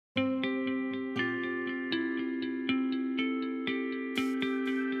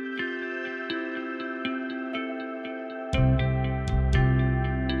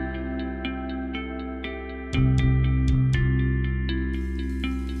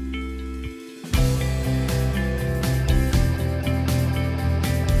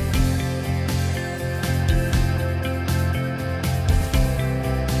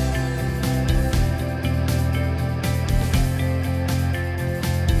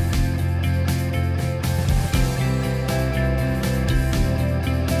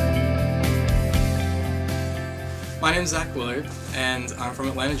My name is Willard, and I'm from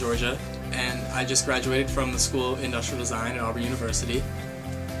Atlanta, Georgia, and I just graduated from the School of Industrial Design at Auburn University.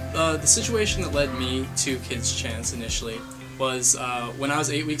 The situation that led me to Kids Chance initially was when I was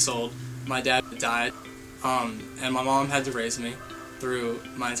 8 weeks old, my dad died, and my mom had to raise me through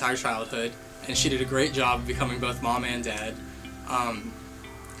my entire childhood, and she did a great job of becoming both mom and dad.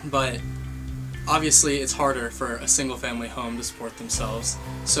 But obviously it's harder for a single family home to support themselves,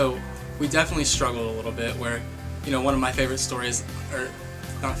 so we definitely struggled a little bit where, you know, one of my favorite stories, or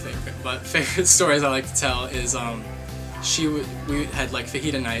not favorite, but favorite stories I like to tell is we had like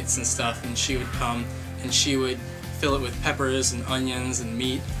fajita nights and stuff, and she would come and she would fill it with peppers and onions and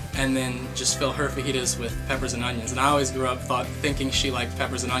meat, and then just fill her fajitas with peppers and onions. And I always grew up thinking she liked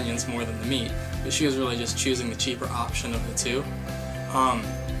peppers and onions more than the meat, but she was really just choosing the cheaper option of the two.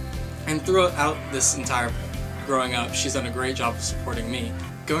 And throughout this entire growing up, she's done a great job of supporting me.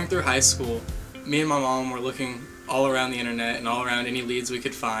 Going through high school, me and my mom were looking all around the internet and all around any leads we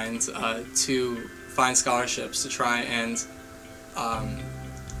could find to find scholarships to try and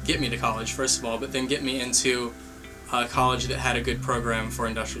get me to college, first of all, but then get me into a college that had a good program for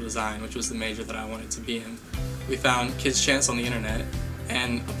industrial design, which was the major that I wanted to be in. We found Kids Chance on the internet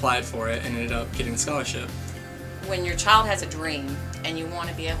and applied for it and ended up getting the scholarship. When your child has a dream and you want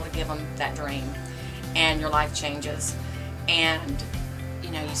to be able to give them that dream, and your life changes, and you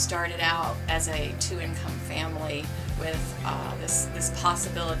know, you started out as a two-income family with this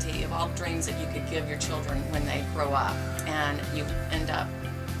possibility of all the dreams that you could give your children when they grow up, and you end up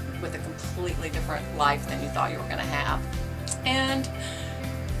with a completely different life than you thought you were going to have. And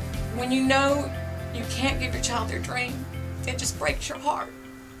when you know you can't give your child their dream, it just breaks your heart.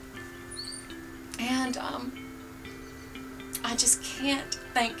 And I just can't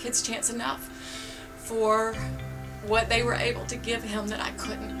thank Kids Chance enough for what they were able to give him that I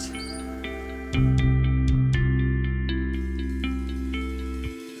couldn't.